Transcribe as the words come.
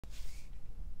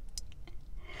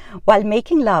while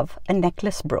making love, a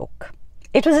necklace broke.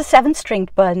 It was a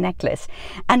 7-stringed pearl necklace,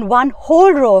 and one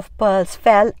whole row of pearls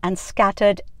fell and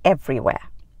scattered everywhere.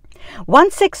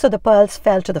 1/6 of the pearls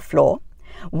fell to the floor,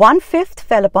 1/5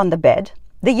 fell upon the bed.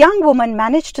 The young woman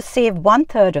managed to save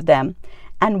 1/3 of them,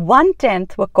 and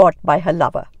 1/10 were caught by her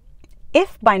lover.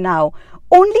 If by now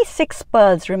only 6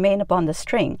 pearls remain upon the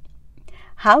string,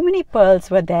 how many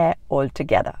pearls were there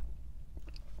altogether?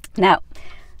 Now,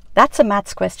 that's a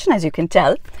maths question, as you can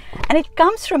tell, and it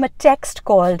comes from a text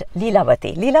called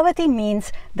Līlāvatī. Līlāvatī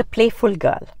means the playful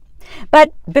girl.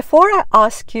 But before I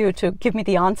ask you to give me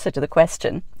the answer to the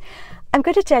question, I'm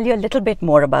going to tell you a little bit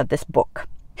more about this book.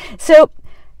 So,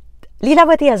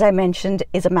 Līlāvatī, as I mentioned,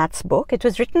 is a maths book. It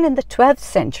was written in the 12th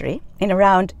century, in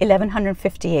around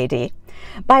 1150 AD,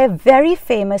 by a very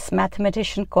famous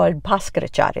mathematician called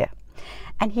Bhaskaracharya.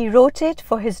 And he wrote it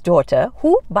for his daughter,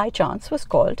 who by chance was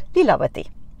called Līlāvatī.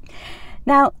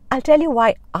 Now, I'll tell you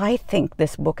why I think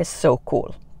this book is so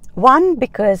cool. One,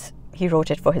 because he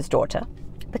wrote it for his daughter.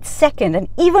 But second, and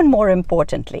even more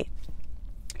importantly,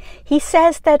 he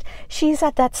says that she's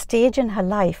at that stage in her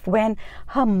life when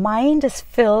her mind is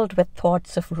filled with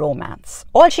thoughts of romance.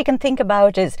 All she can think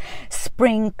about is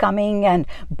spring coming and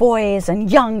boys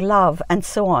and young love and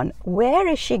so on. Where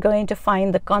is she going to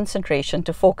find the concentration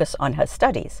to focus on her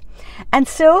studies? And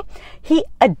so he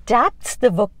adapts the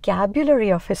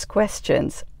vocabulary of his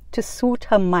questions to suit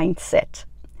her mindset.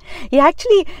 He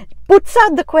actually puts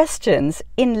out the questions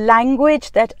in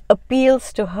language that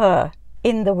appeals to her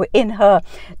in her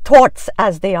thoughts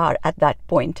as they are at that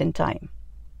point in time.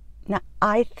 Now,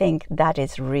 I think that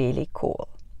is really cool.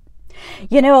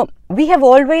 You know, we have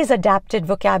always adapted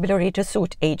vocabulary to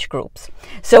suit age groups.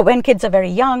 So when kids are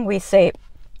very young, we say,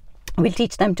 we'll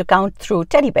teach them to count through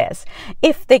teddy bears.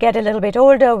 If they get a little bit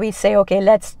older, we say, okay,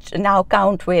 let's now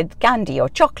count with candy or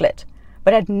chocolate.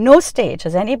 But at no stage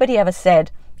has anybody ever said,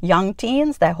 young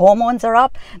teens, their hormones are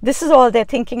up, this is all they're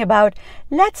thinking about.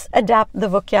 Let's adapt the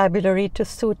vocabulary to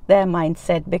suit their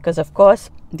mindset, because of course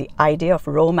the idea of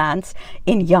romance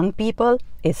in young people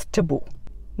is taboo.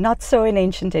 Not so in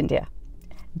ancient India.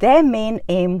 Their main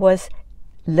aim was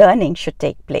learning should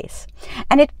take place.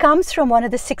 And it comes from one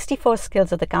of the 64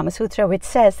 skills of the Kama Sutra, which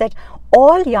says that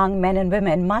all young men and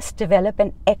women must develop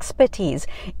an expertise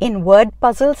in word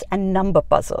puzzles and number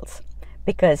puzzles.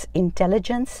 Because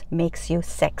intelligence makes you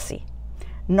sexy.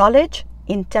 Knowledge,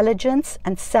 intelligence,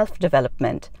 and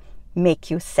self-development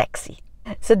make you sexy.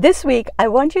 So this week, I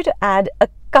want you to add a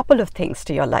couple of things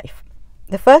to your life.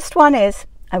 The first one is,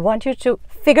 I want you to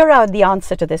figure out the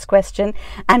answer to this question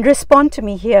and respond to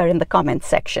me here in the comments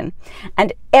section.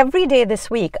 And every day this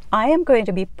week, I am going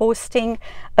to be posting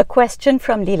a question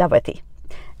from Līlāvatī.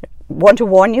 Want to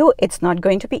warn you, it's not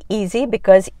going to be easy,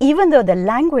 because even though the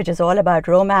language is all about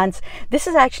romance, this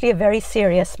is actually a very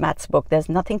serious maths book. There's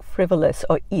nothing frivolous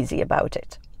or easy about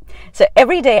it. So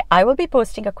every day I will be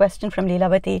posting a question from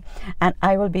Līlāvatī, and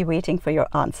I will be waiting for your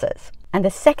answers. And the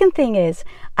second thing is,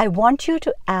 I want you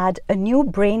to add a new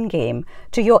brain game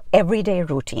to your everyday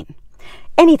routine.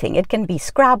 Anything. It can be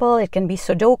Scrabble, it can be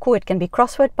Sudoku, it can be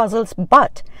crossword puzzles,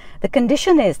 but the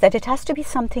condition is that it has to be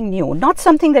something new, not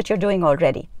something that you're doing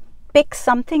already. Pick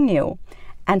something new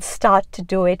and start to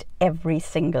do it every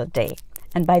single day.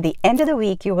 And by the end of the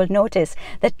week, you will notice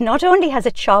that not only has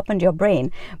it sharpened your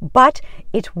brain, but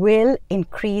it will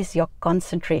increase your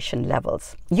concentration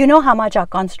levels. You know how much our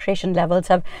concentration levels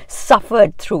have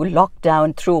suffered through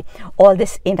lockdown, through all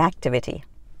this inactivity.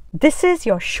 This is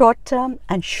your short-term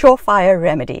and surefire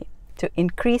remedy to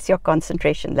increase your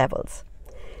concentration levels.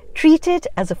 Treat it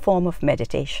as a form of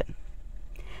meditation.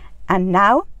 And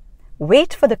now,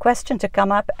 wait for the question to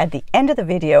come up at the end of the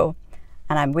video,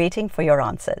 and I'm waiting for your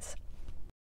answers.